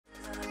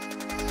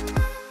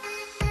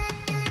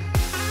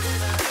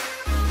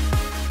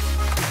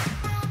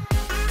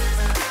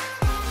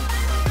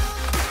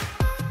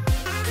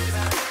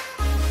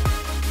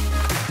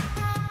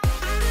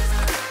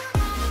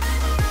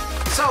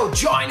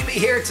Joining me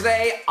here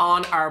today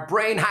on our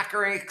brain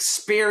hacker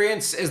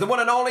experience is the one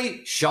and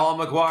only Sean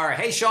Maguire.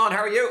 Hey Sean, how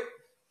are you?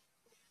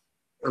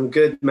 I'm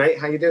good, mate.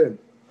 How you doing?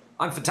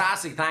 I'm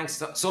fantastic,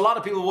 thanks. So a lot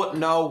of people wouldn't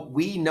know,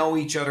 we know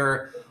each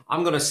other,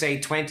 I'm going to say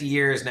 20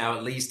 years now,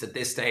 at least at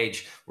this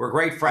stage. We're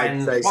great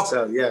friends. I'd say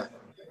so, yeah.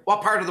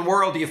 What part of the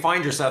world do you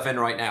find yourself in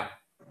right now?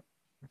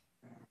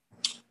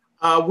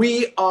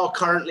 We are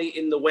currently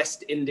in the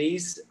West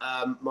Indies.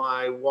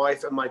 My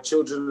wife and my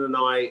children and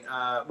I,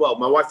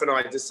 my wife and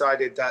I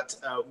decided that,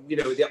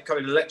 with the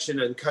upcoming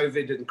election and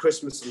COVID and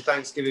Christmas and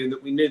Thanksgiving,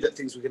 that we knew that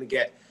things were going to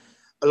get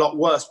a lot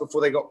worse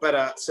before they got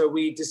better. So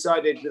we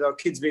decided, with our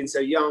kids being so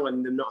young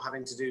and them not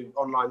having to do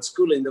online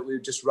schooling, that we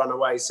would just run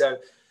away. So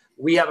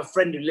we have a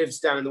friend who lives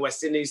down in the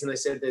West Indies, and they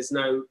said there's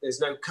no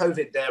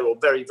COVID there, or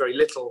very, very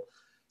little.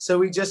 So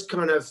we just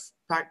kind of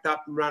packed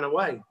up and ran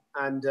away.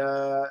 And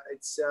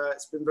it's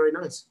been very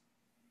nice.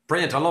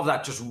 Brilliant. I love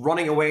that. Just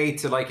running away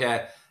to like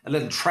a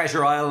little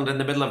treasure island in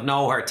the middle of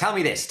nowhere. Tell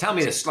me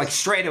this, like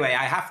straight away.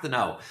 I have to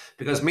know,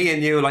 because me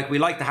and you, like, we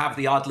like to have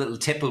the odd little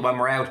tipple when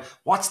we're out.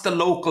 What's the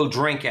local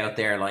drink out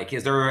there? Like,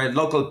 is there a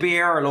local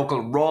beer or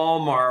local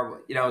rum,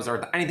 or, is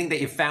there anything that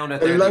you found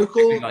out there?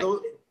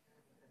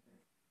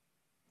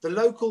 The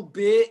local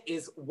beer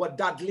is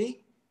Wadadli,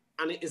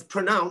 and it is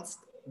pronounced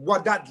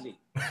Wadadli.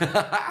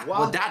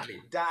 Wadadli.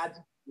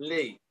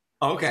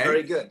 Okay. It's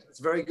very good. It's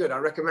very good. I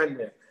recommend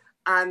it.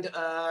 And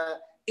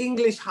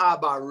English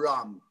Harbour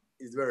rum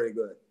is very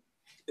good.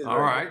 All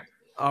right.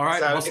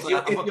 So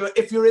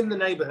if you're in the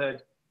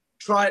neighbourhood,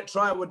 try a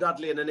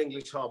Wadadli and an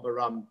English Harbour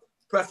rum,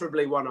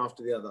 preferably one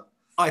after the other.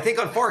 I think,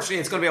 unfortunately,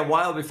 it's going to be a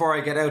while before I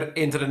get out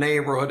into the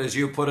neighbourhood, as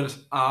you put it.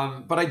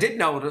 But I did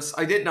notice,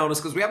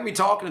 because we haven't been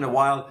talking in a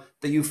while,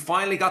 that you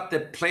finally got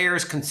the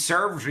Players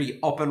Conservatory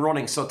up and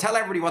running. So tell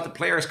everybody what the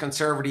Players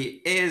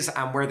Conservatory is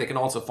and where they can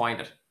also find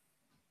it.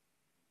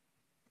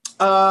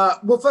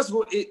 Well, first of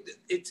all,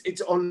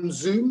 it's on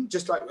Zoom,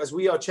 just like as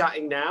we are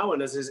chatting now,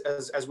 and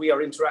as we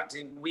are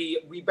interacting,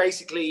 we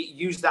basically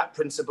use that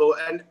principle.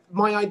 And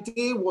my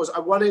idea was,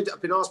 I've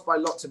been asked by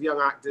lots of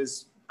young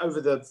actors over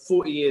the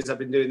 40 years I've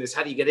been doing this,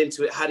 how do you get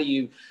into it? How do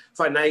you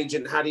find an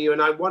agent?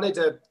 And I wanted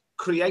to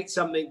create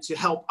something to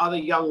help other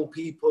young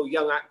people,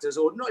 young actors,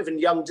 or not even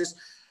young, just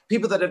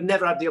people that have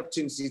never had the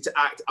opportunity to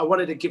act. I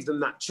wanted to give them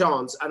that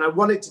chance. And I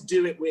wanted to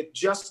do it with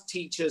just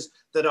teachers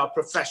that are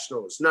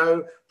professionals,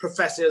 no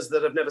professors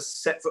that have never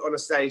set foot on a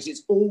stage.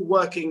 It's all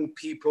working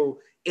people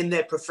in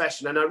their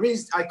profession. And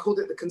I called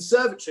it the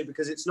Conservatory,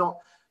 because it's not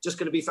just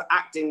going to be for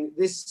acting.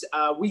 This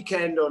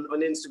weekend on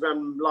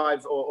Instagram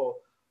Live, or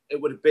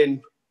it would have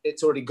been,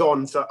 it's already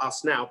gone for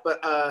us now.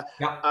 But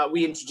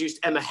we introduced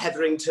Emma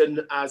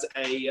Hetherington as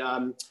a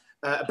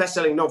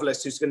best-selling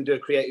novelist who's going to do a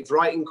creative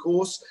writing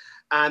course.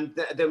 And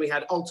then we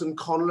had Alton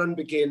Conlon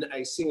begin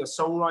a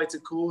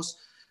singer-songwriter course.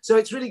 So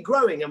it's really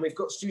growing, and we've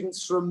got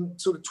students from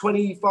sort of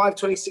 25,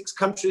 26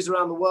 countries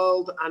around the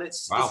world. And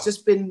it's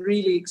just been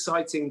really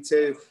exciting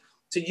to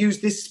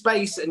use this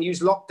space and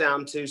use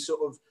lockdown to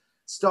sort of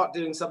start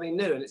doing something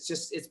new. And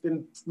it's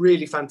been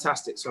really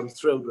fantastic. So I'm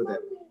thrilled with it.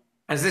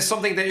 Is this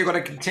something that you're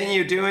going to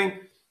continue doing?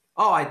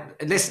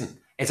 Listen,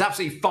 it's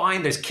absolutely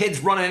fine. There's kids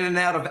running in and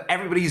out of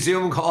everybody's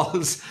Zoom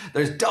calls.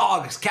 There's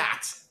dogs,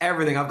 cats,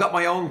 everything. I've got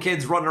my own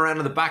kids running around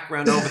in the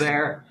background over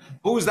there.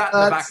 Who's that in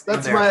the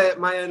background there? That's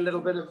my own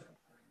little bit of...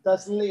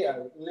 That's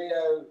Leo.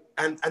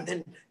 And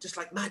then, just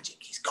like magic,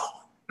 he's gone.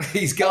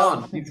 He's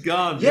gone.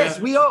 Yes,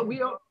 yeah. we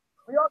are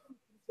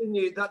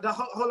continue. The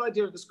whole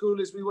idea of the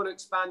school is we want to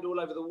expand all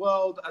over the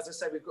world. As I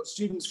say, we've got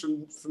students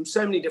from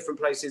so many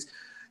different places.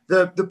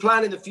 The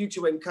plan in the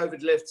future, when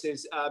COVID lifts,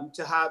 is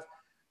to have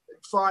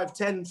 5,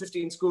 10,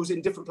 15 schools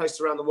in different places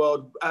around the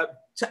world,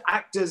 to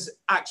actors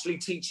actually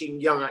teaching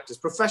young actors,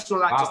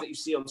 professional actors that you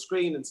see on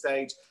screen and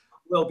stage,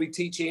 will be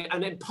teaching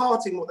and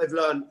imparting what they've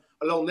learned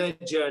along their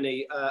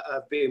journey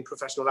of being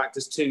professional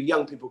actors to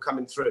young people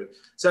coming through.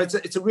 So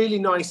it's a really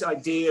nice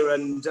idea.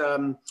 And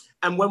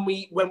when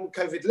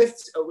COVID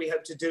lifts, we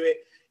hope to do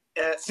it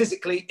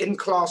physically in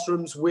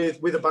classrooms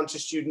with a bunch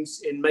of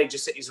students in major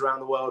cities around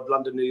the world: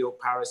 London, New York,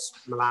 Paris,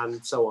 Milan,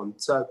 and so on.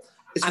 So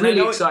it's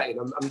really exciting.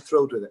 I'm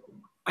thrilled with it.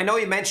 I know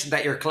you mentioned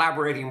that you're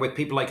collaborating with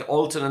people like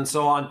Alton and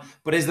so on,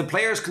 but is the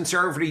Players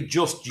Conservatory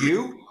just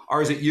you,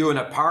 or is it you and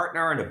a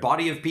partner and a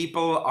body of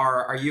people,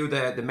 or are you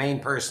the main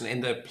person in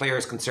the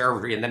Players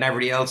Conservatory and then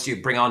everybody else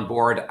you bring on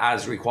board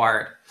as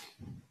required?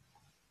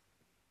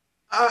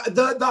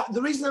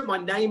 The reason that my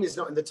name is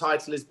not in the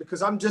title is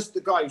because I'm just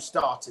the guy who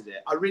started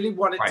it. I really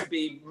want it to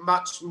be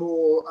much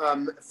more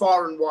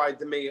far and wide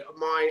than me.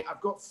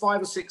 I've got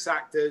 5 or 6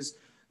 actors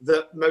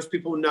that most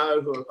people know,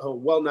 who are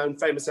well-known,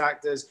 famous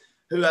actors,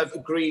 who have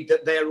agreed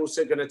that they're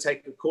also going to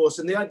take a course.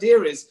 And the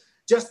idea is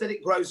just that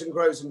it grows and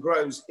grows and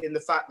grows, in the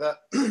fact that,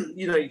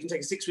 you can take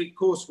a 6-week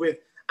course with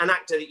an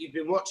actor that you've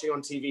been watching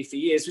on TV for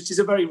years, which is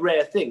a very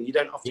rare thing. You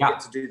don't often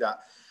get to do that.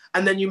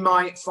 And then you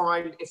might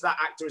find, if that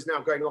actor is now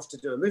going off to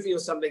do a movie or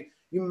something,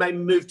 you may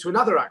move to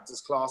another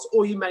actor's class,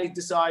 or you may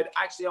decide,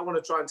 actually, I want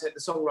to try and take the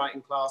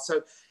songwriting class.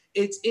 So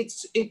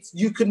it's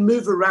you can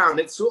move around.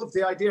 It's sort of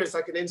the idea is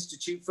like an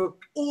institute for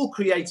all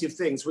creative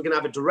things. We're going to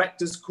have a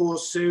director's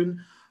course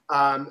soon,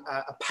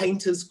 a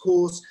painter's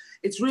course.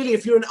 It's really,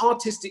 if you're an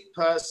artistic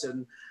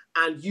person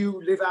and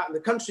you live out in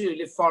the country, you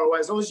live far away,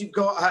 as long as you've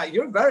got,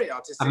 you're a very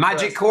artistic A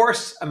magic person.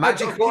 course? A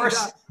magic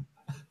course?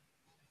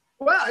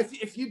 Well,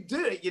 if you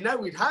do it, you know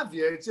we'd have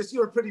you. It's just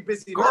you're a pretty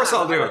busy man. Of course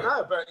I'll do it.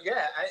 Know, but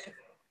yeah,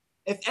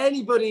 if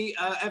anybody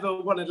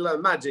ever wanted to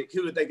learn magic,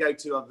 who would they go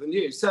to other than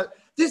you? So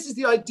this is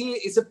the idea.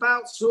 It's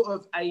about sort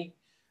of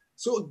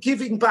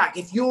giving back.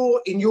 If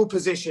you're in your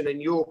position in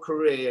your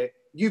career,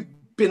 you've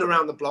been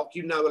around the block,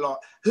 you know a lot.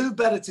 Who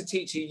better to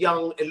teach a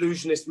young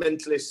illusionist,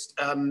 mentalist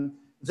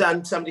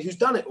than somebody who's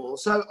done it all?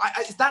 So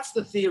that's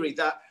the theory,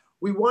 that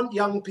we want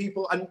young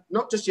people, and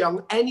not just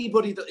young,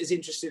 anybody that is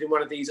interested in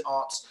one of these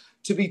arts,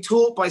 to be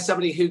taught by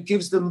somebody who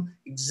gives them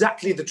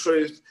exactly the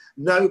truth,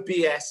 no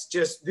BS,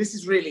 just this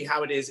is really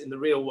how it is in the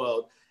real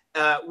world,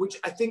 which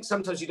I think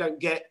sometimes you don't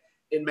get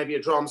in maybe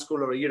a drama school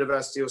or a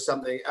university or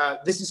something.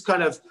 This is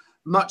kind of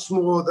much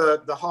more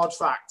the hard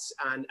facts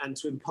and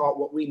to impart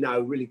what we know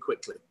really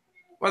quickly.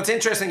 Well, it's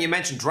interesting you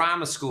mentioned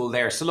drama school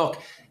there. So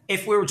look,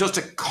 if we were just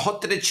to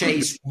cut to the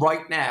chase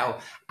right now,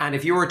 and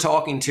if you were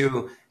talking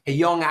to a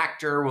young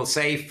actor, we'll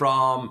say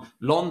from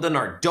London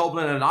or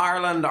Dublin in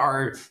Ireland,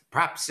 or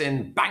perhaps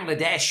in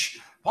Bangladesh,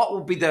 what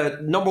would be the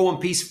number one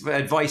piece of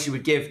advice you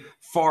would give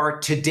for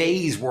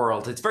today's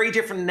world? It's very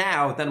different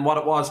now than what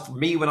it was for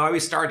me when I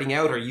was starting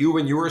out, or you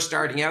when you were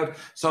starting out.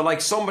 So like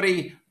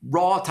somebody,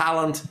 raw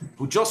talent,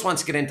 who just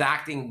wants to get into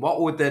acting,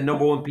 what would the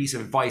number one piece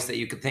of advice that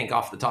you could think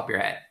off the top of your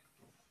head?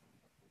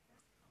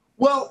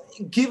 Well,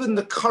 given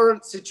the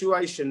current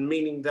situation,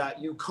 meaning that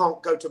you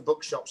can't go to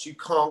bookshops, you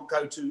can't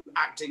go to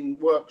acting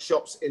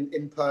workshops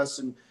in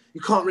person,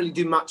 you can't really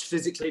do much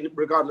physically,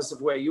 regardless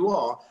of where you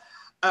are,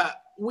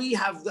 we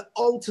have the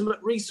ultimate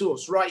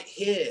resource right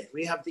here.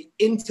 We have the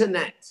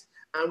internet,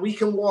 and we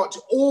can watch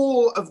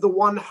all of the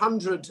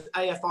 100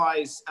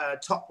 AFI's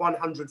top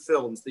 100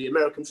 films, the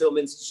American Film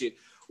Institute.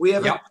 We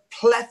have a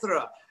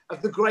plethora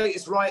of the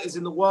greatest writers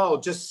in the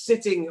world just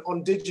sitting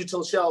on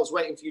digital shelves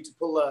waiting for you to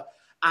pull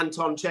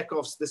Anton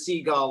Chekhov's The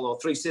Seagull or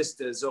Three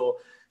Sisters or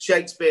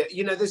Shakespeare.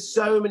 You know, there's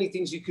so many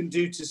things you can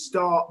do to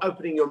start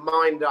opening your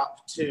mind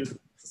up to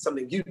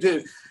something you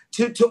do,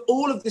 to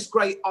all of this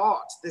great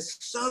art. There's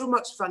so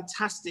much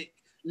fantastic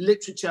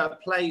literature,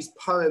 plays,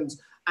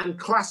 poems, and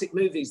classic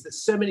movies that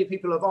so many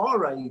people of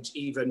our age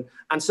even,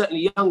 and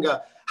certainly younger,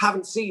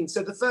 haven't seen.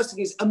 So the first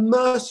thing is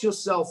immerse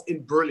yourself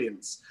in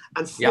brilliance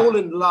and fall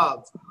in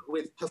love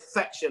with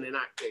perfection in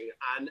acting.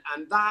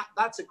 And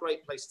that's a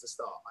great place to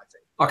start, I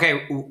think.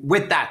 Okay,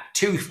 with that,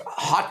 two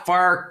hot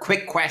fire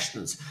quick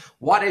questions.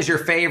 What is your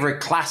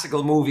favorite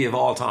classical movie of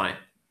all time?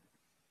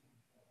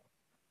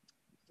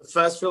 The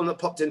first film that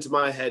popped into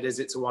my head is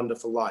It's a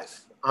Wonderful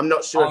Life. I'm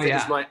not sure if it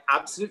is my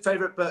absolute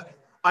favorite, but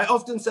I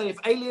often say if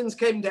aliens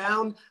came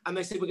down and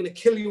they said, we're going to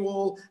kill you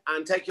all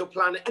and take your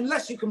planet,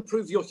 unless you can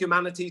prove your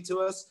humanity to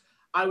us,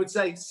 I would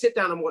say sit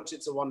down and watch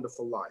It's a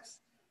Wonderful Life.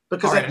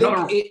 Because I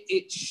think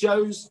it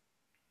shows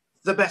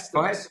the best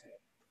of us.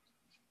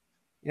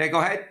 Yeah, go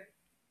ahead.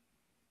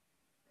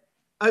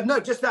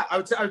 No, just that. I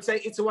would say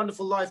It's a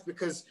Wonderful Life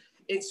because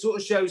it sort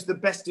of shows the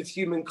best of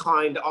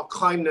humankind, our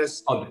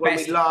kindness, when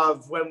we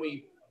love, when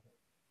we...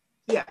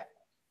 Yeah.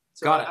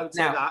 So Got it. I would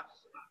say that.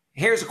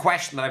 Here's a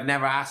question that I've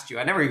never asked you.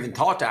 I never even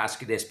thought to ask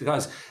you this,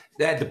 because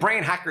the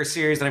Brain Hacker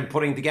series that I'm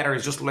putting together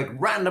is just like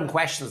random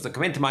questions that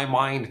come into my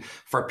mind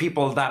for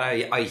people that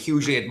I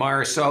hugely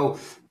admire. So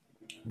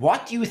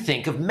what do you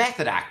think of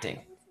method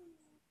acting?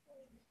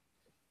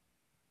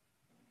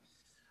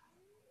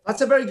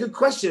 That's a very good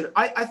question.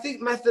 I think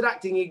method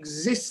acting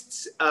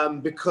exists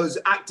because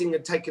acting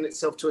had taken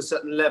itself to a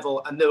certain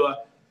level, and there were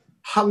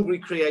hungry,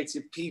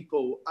 creative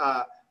people.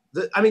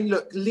 I mean,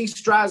 look, Lee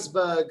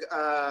Strasberg,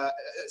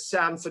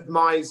 Sanford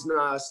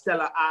Meisner,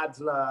 Stella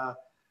Adler,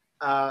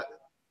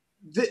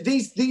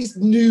 these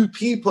new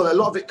people, a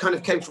lot of it kind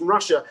of came from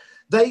Russia.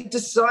 They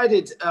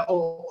decided,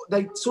 or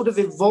they sort of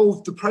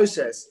evolved the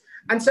process.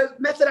 And so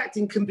method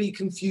acting can be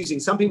confusing.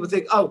 Some people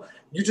think, oh,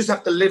 you just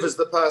have to live as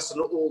the person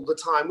all the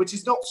time, which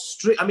is not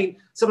strict. I mean,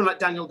 someone like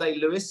Daniel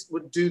Day-Lewis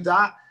would do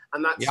that.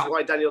 And that's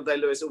why Daniel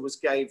Day-Lewis always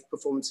gave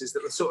performances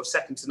that were sort of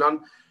second to none.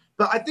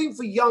 But I think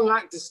for young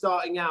actors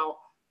starting out,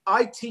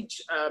 I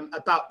teach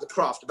about the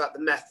craft, about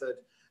the method.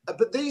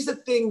 But these are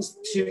things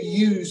to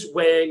use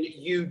when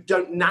you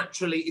don't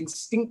naturally,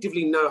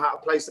 instinctively know how to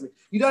play something.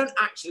 You don't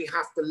actually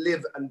have to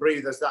live and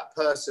breathe as that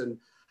person.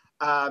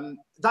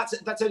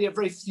 That's only a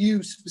very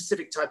few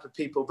specific type of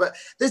people. But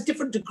there's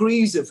different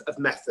degrees of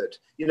method.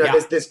 You know,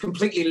 there's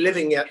completely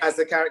living it as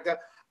the character.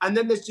 And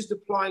then there's just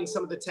applying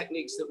some of the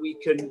techniques that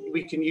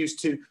we can use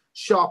to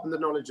sharpen the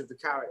knowledge of the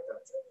character.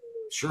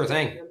 Sure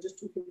thing. I'm just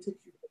talking to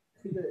you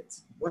for 2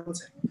 minutes. 1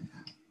 second.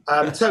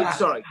 So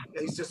sorry,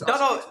 he's just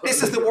no.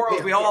 This is the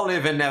world we all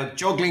live in now.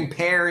 Juggling,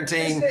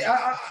 parenting.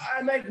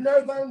 I make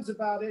no bones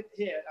about it.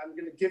 Here, I'm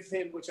going to give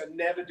him, which I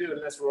never do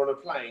unless we're on a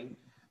plane,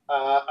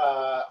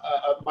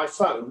 my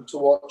phone to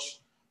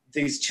watch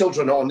these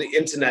children on the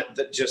internet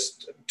that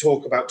just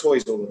talk about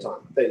toys all the time.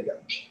 There you go.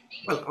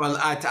 Well,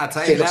 I tell I you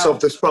think I've now,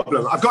 solved this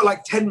problem. I've got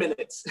like 10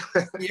 minutes.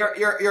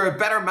 you're a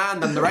better man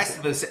than the rest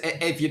of us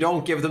if you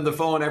don't give them the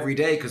phone every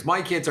day, because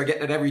my kids are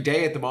getting it every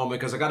day at the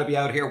moment because I got to be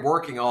out here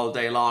working all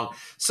day long.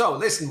 So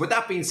listen, with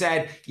that being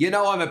said,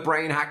 I'm a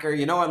brain hacker.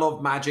 I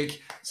love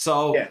magic.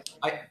 So Yeah.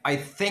 I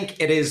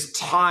think it is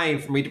time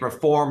for me to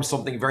perform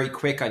something very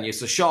quick on you.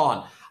 So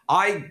Sean,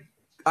 I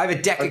have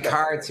a deck of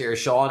cards here,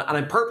 Sean, and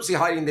I'm purposely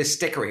hiding this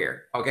sticker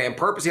here. Okay, I'm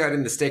purposely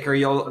hiding the sticker.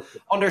 You'll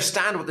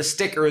understand what the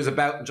sticker is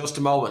about in just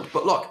a moment.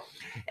 But look,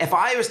 if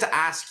I was to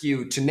ask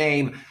you to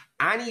name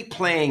any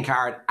playing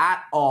card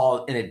at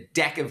all in a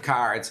deck of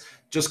cards,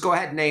 just go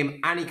ahead and name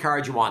any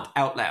card you want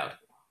out loud.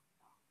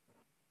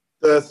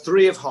 The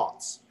Three of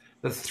Hearts.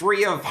 The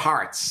Three of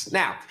Hearts.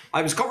 Now,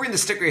 I was covering the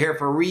sticker here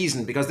for a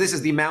reason, because this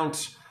is the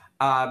amount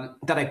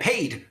that I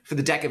paid for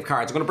the deck of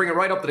cards. I'm going to bring it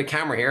right up to the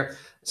camera here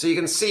so you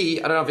can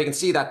see. I don't know if you can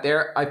see that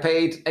there. I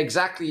paid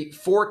exactly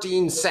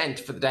 14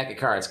 cents for the deck of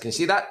cards. Can you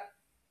see that?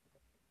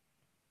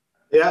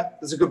 Yeah,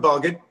 that's a good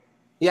bargain.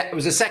 Yeah, it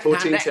was a second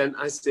 14 cents,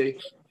 I see.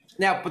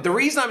 Now, but the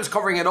reason I was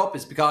covering it up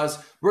is because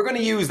we're going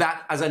to use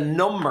that as a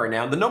number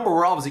now. The number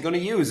we're obviously going to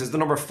use is the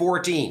number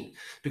 14,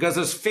 because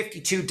there's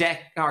 52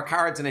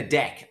 cards in a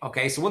deck.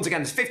 Okay, so once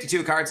again, there's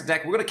 52 cards in a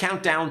deck. We're going to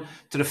count down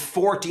to the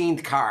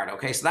 14th card.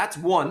 Okay, so that's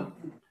 1.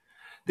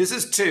 This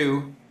is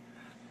 2.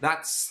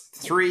 That's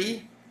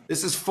 3.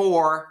 This is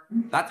 4.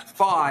 That's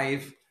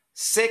 5.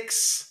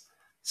 6.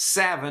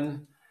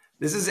 7.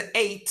 This is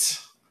 8.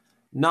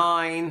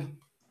 9.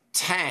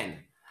 10.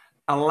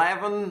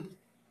 11.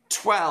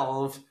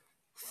 12.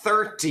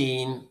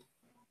 13.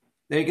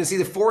 Now you can see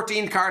the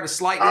 14th card is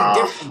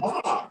slightly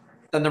different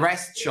than the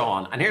rest,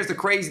 Sean. And here's the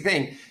crazy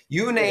thing.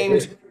 You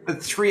named the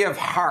Three of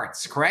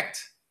Hearts,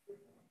 correct?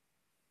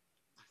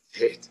 I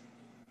did.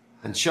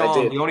 And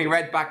Sean, the only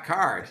red back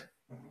card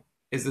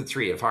is the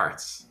Three of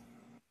Hearts.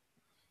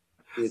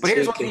 But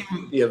here's what's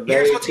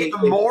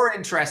even more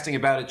interesting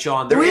about it,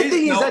 Sean. The weird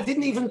thing is I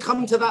didn't even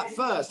come to that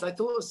first. I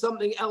thought of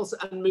something else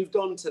and moved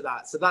on to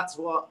that. So that's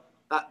what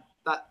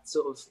that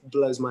sort of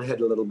blows my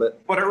head a little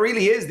bit. But it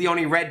really is the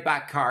only red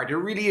back card. It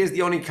really is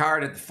the only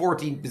card at the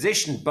 14th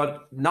position.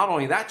 But not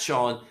only that,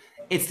 Sean,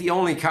 it's the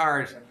only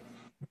card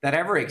that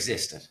ever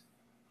existed.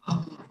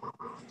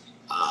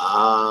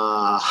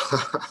 I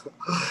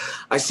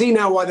see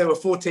now why they were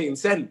 14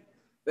 cents.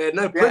 They had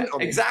no print on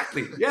them.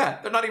 Exactly. Yeah,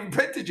 they're not even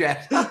printed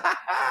yet.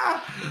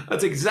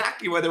 That's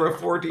exactly why they were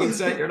 14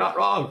 cents. You're not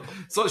wrong.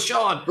 So,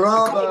 Sean, a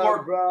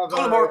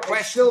couple more questions.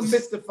 It still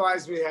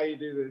mystifies me how you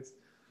do this.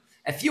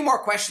 A few more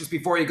questions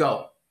before you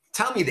go.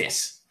 Tell me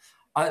this.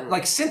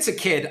 Like, since a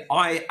kid,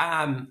 I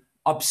am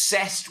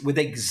obsessed with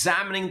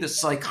examining the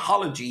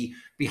psychology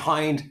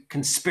behind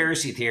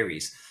conspiracy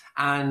theories.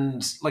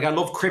 And like, I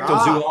love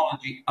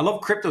cryptozoology. I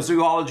love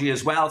cryptozoology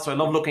as well. So I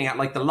love looking at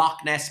like the Loch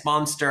Ness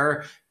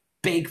Monster,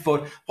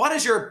 Bigfoot. What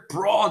is your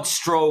broad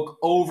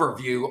stroke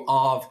overview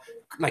of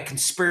like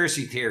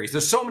conspiracy theories?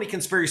 There's so many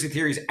conspiracy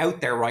theories out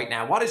there right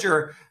now. What is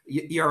your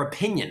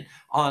opinion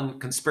on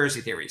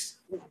conspiracy theories?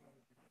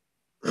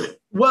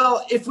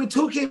 Well, if we're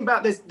talking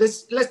about this,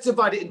 let's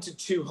divide it into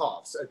two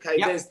halves. Okay,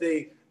 yep. There's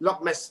the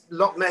Loch Ness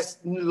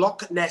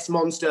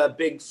Monster,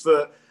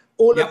 Bigfoot,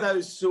 all of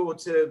those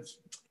sort of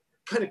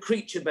kind of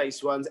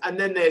creature-based ones, and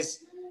then there's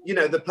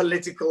the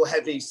political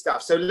heavy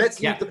stuff. So let's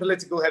leave the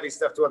political heavy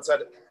stuff to one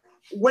side.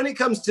 When it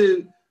comes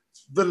to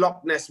the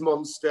Loch Ness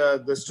Monster,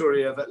 the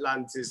story of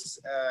Atlantis,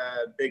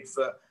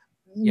 Bigfoot,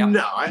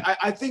 no,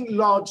 I think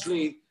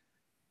largely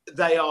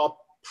they are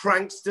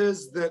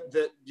pranksters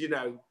that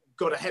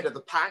got ahead of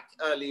the pack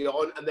early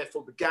on and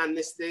therefore began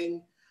this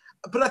thing.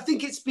 But I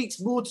think it speaks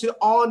more to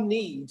our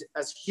need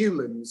as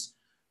humans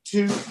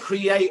to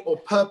create or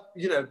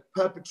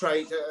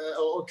perpetrate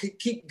or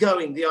keep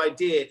going the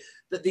idea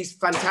that these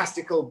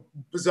fantastical,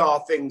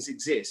 bizarre things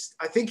exist.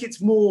 I think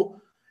it's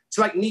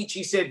like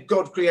Nietzsche said,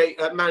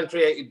 man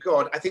created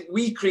God. I think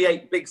we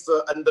create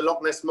Bigfoot and the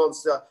Loch Ness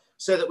Monster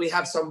so that we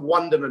have some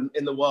wonderment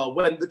in the world,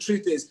 when the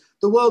truth is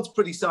the world's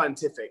pretty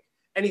scientific.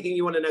 Anything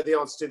you want to know the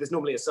answer to, there's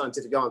normally a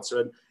scientific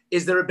answer. And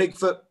is there a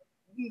Bigfoot?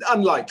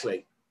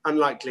 Unlikely,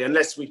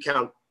 unless we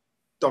count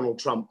Donald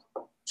Trump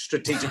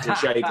strategically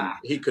shaven.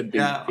 He could be.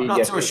 Yeah, I'm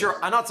not so sure.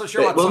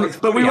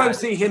 But we won't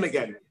see him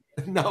again.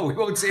 No, we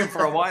won't see him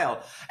for a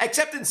while.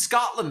 Except in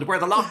Scotland, where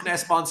the Loch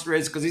Ness Monster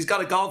is, because he's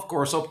got a golf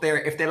course up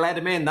there. If they let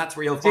him in, that's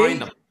where you'll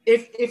find him.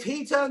 If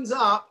he turns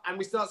up and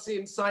we start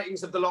seeing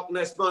sightings of the Loch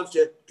Ness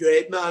Monster,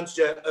 great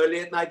monster,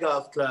 early at my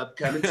golf club,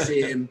 come and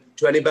see him,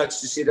 $20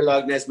 to see the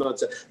Loch Ness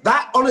Monster.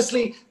 That,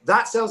 honestly,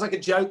 that sounds like a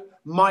joke,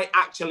 might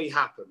actually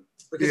happen.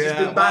 Because he's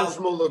been banned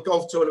from all the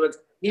golf tournaments.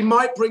 He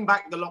might bring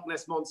back the Loch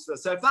Ness Monster.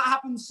 So if that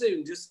happens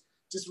soon, just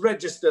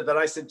register that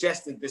I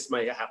suggested this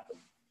may happen.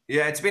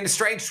 Yeah, it's been a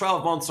strange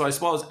 12 months, so I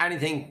suppose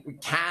anything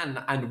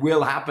can and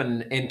will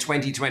happen in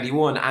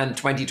 2021 and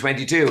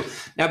 2022.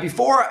 Now,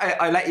 before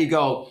I let you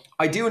go,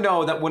 I do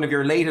know that one of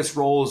your latest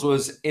roles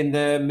was in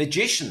The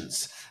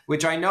Magicians,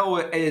 which I know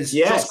is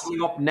just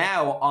coming up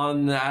now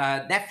on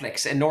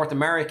Netflix in North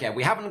America.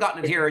 We haven't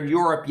gotten it here in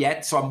Europe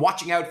yet, so I'm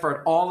watching out for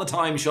it all the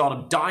time, Sean.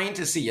 I'm dying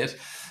to see it.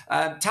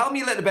 Tell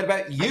me a little bit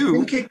about you. I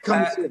think it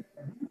comes in.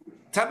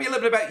 Tell me a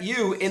little bit about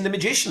you in The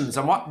Magicians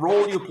and what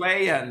role you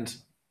play. And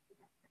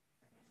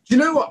do you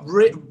know what?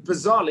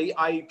 Bizarrely,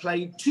 I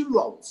played two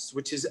roles,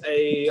 which is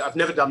I've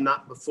never done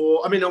that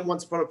before. I mean,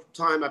 once upon a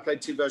time, I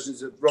played two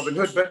versions of Robin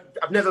Hood, but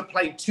I've never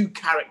played two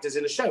characters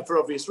in a show for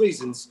obvious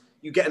reasons.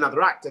 You get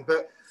another actor,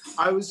 but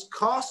I was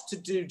cast to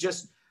do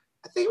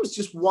I think it was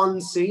just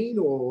one scene,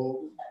 or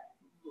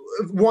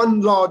one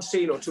large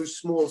scene or two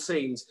small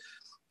scenes,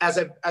 as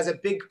a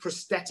big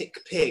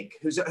prosthetic pig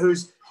who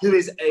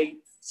is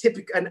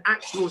an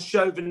actual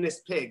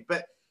chauvinist pig,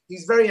 but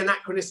he's very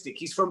anachronistic.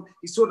 He's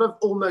sort of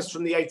almost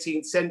from the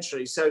 18th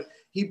century. So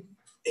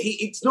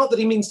it's not that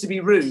he means to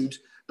be rude,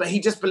 but he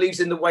just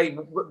believes in the way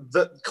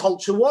that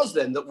culture was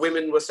then, that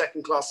women were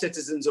second-class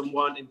citizens and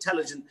weren't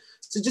intelligent.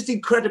 So just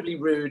incredibly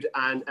rude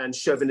and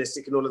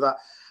chauvinistic and all of that.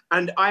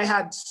 And I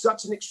had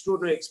such an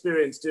extraordinary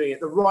experience doing it.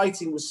 The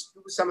writing was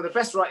some of the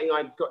best writing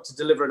I'd got to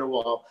deliver in a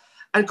while,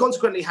 and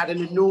consequently had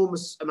an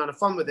enormous amount of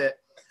fun with it.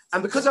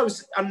 And because I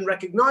was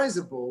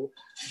unrecognizable,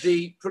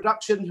 the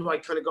production, who I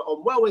kind of got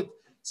on well with,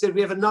 said,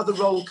 we have another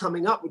role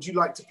coming up. Would you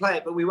like to play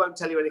it? But we won't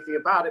tell you anything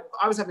about it.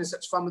 I was having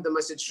such fun with them.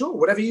 I said, sure,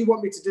 whatever you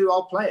want me to do,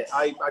 I'll play it.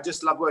 I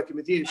just love working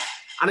with you.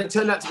 And it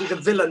turned out to be the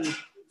villain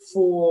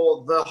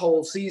for the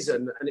whole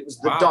season. And it was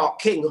the Dark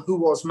King, who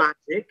was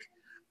magic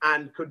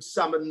and could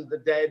summon the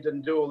dead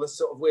and do all this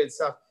sort of weird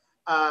stuff,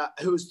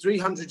 who was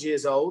 300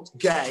 years old,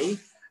 gay,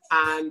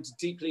 and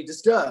deeply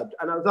disturbed.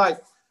 And I was like,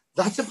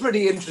 that's a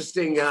pretty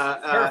interesting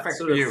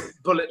sort of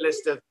bullet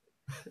list of...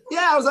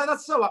 Yeah, I was like,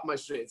 that's so up my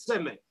street. So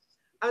me.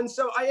 And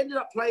so I ended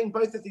up playing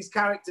both of these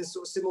characters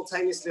sort of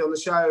simultaneously on the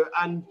show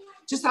and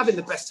just having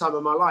the best time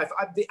of my life.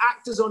 The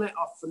actors on it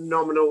are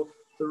phenomenal.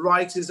 The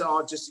writers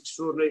are just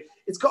extraordinary.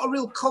 It's got a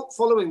real cult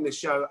following, this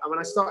show. And when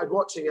I started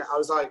watching it, I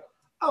was like,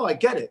 oh, I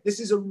get it.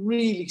 This is a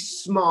really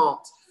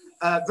smart,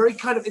 very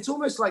kind of, it's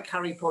almost like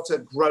Harry Potter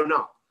grown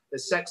up.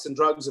 There's sex and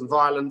drugs and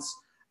violence.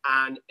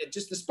 And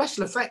just the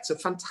special effects are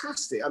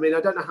fantastic. I mean,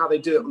 I don't know how they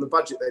do it on the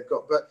budget they've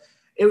got, but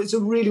it was a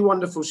really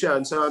wonderful show.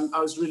 And so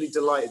I was really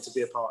delighted to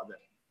be a part of it.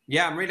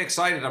 Yeah, I'm really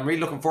excited. I'm really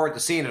looking forward to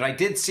seeing it. I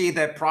did see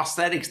the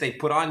prosthetics they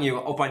put on you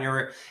up on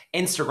your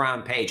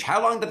Instagram page.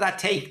 How long did that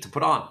take to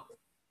put on?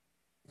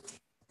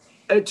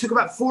 It took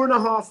about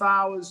 4.5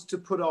 hours to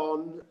put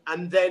on.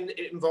 And then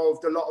it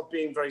involved a lot of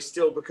being very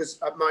still because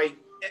my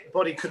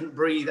body couldn't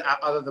breathe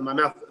other than my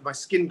mouth. My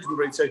skin couldn't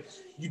breathe. So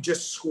you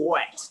just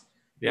sweat.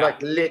 Yeah.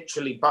 Like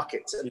literally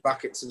buckets and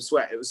buckets of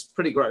sweat. It was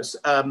pretty gross.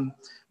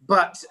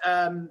 But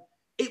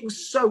it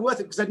was so worth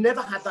it because I'd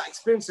never had that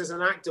experience as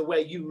an actor where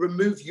you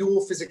remove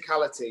your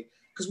physicality,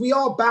 because we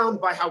are bound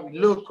by how we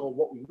look or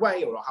what we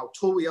weigh or how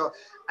tall we are.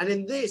 And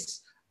in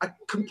this, I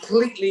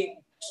completely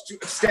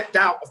stepped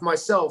out of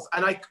myself,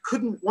 and I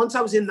couldn't, once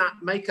I was in that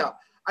makeup,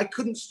 I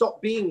couldn't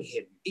stop being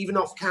him, even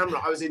off camera.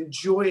 I was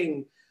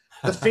enjoying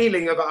the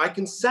feeling of I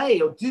can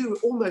say or do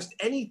almost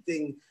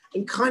anything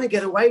and kind of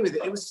get away with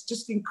it. It was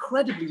just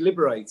incredibly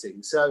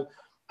liberating. So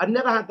I'd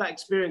never had that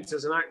experience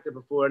as an actor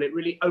before, and it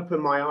really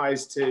opened my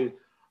eyes to,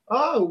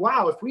 oh,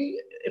 wow, if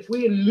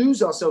we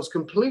lose ourselves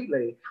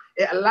completely,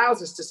 it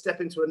allows us to step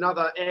into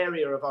another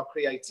area of our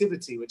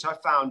creativity, which I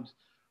found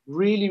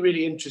really,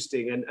 really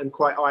interesting and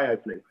quite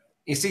eye-opening.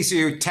 You see, so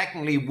you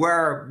technically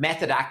were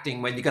method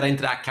acting when you got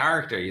into that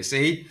character, you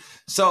see?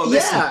 So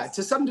listen, yeah,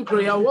 to some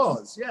degree I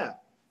was, yeah.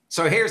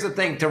 So here's the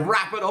thing, to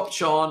wrap it up,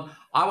 Sean,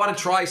 I want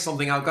to try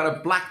something. I've got a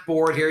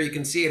blackboard here, you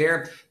can see it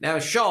here. Now,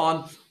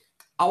 Sean,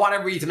 I want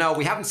everybody to know,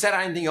 we haven't set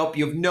anything up,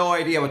 you have no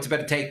idea what's about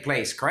to take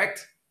place,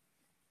 correct?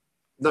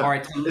 No. All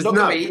right, look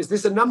at me. Is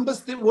this a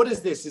numbers thing? What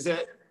is this? Is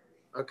it?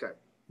 Okay.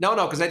 No,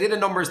 because I did a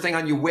numbers thing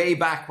on you way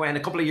back when, a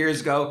couple of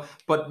years ago,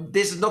 but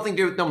this has nothing to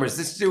do with numbers.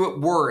 This is to do with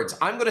words.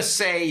 I'm going to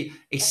say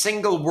a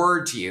single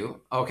word to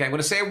you, okay? I'm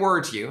going to say a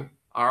word to you,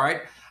 all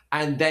right?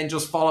 And then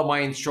just follow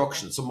my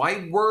instructions. So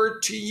my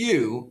word to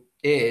you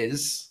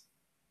is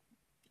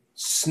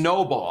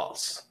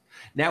snowballs.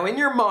 Now, in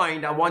your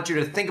mind, I want you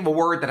to think of a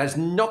word that has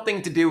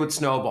nothing to do with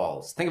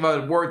snowballs. Think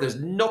about a word that's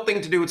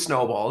nothing to do with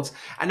snowballs.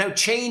 And now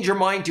change your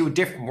mind to a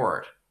different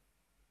word.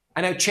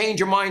 And now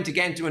change your mind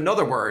again to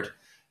another word.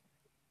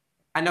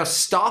 And now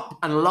stop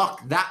and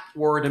lock that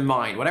word in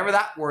mind. Whatever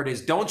that word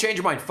is, don't change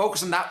your mind.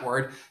 Focus on that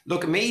word.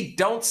 Look at me.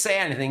 Don't say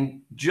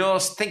anything.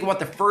 Just think of what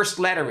the first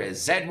letter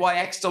is.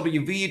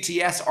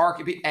 ZYXWVUTS.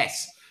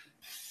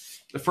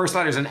 The first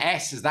letter is an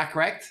S. Is that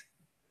correct?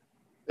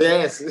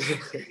 Yes.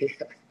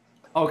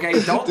 Okay,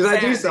 don't Did I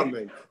do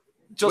something?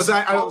 Just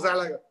was I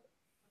like...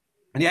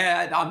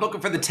 Yeah, I'm looking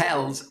for the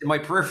tells. In my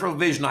peripheral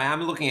vision, I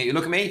am looking at you.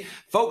 Look at me.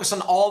 Focus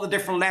on all the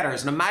different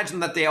letters and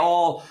imagine that they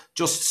all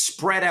just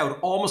spread out,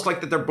 almost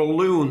like that they're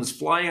balloons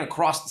flying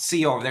across the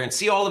sea over there, and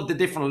see all of the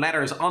different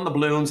letters on the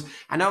balloons.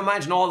 And now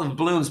imagine all of the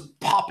balloons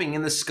popping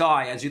in the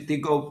sky as they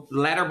go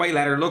letter by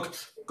letter. Look,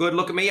 good,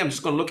 look at me. I'm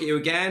just going to look at you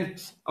again.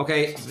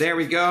 Okay, there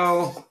we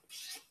go.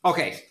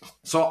 Okay,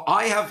 so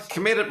I have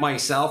committed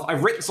myself.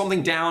 I've written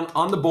something down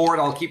on the board.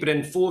 I'll keep it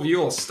in full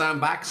view. I'll stand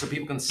back so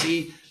people can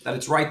see that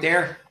it's right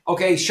there.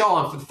 Okay,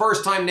 Sean, for the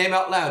first time, name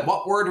out loud.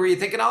 What word were you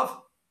thinking of?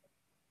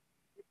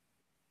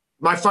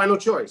 My final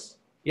choice.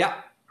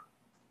 Yeah.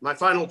 My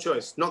final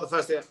choice. Not the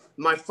first thing.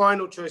 My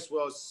final choice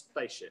was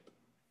spaceship.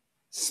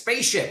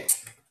 Spaceship.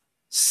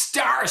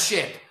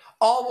 Starship.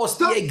 Almost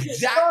Starship, the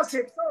exact.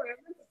 Starship. Sorry, I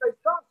meant to say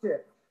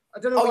starship. I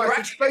don't know why you're I said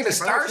actually thinking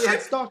spaceship. I actually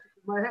had starship? starship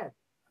in my head.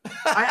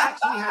 I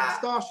actually had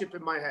starship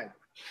in my head.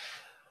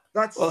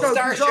 That's Well, so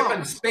starship bizarre.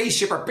 and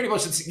spaceship are pretty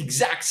much the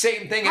exact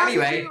same thing How did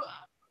anyway.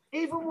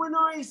 even when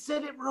I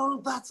said it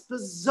wrong, that's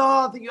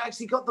bizarre that you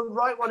actually got the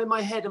right one in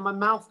my head and my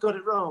mouth got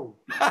it wrong.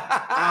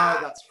 Oh,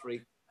 that's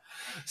freak.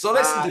 So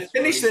listen, to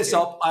finish this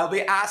up, I'll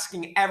be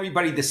asking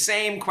everybody the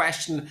same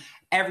question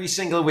every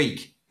single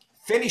week.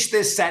 Finish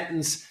this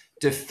sentence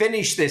to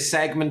finish this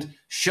segment.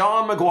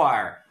 Sean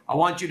Maguire, I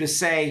want you to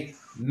say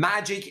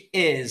magic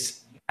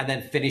is, and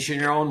then finish in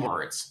your own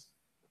words.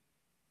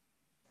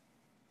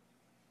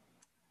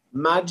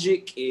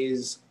 Magic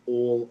is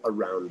all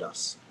around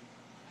us.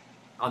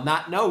 On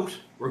that note,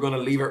 we're going to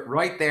leave it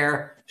right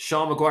there.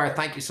 Sean Maguire,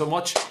 thank you so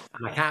much.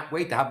 And I can't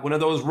wait to have one of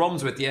those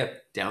rums with you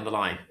down the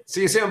line.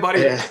 See you soon,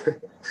 buddy. Yeah.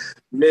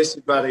 Miss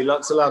you, buddy.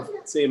 Lots of love.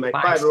 See you, mate.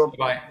 Thanks. Bye, everyone.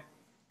 Bye.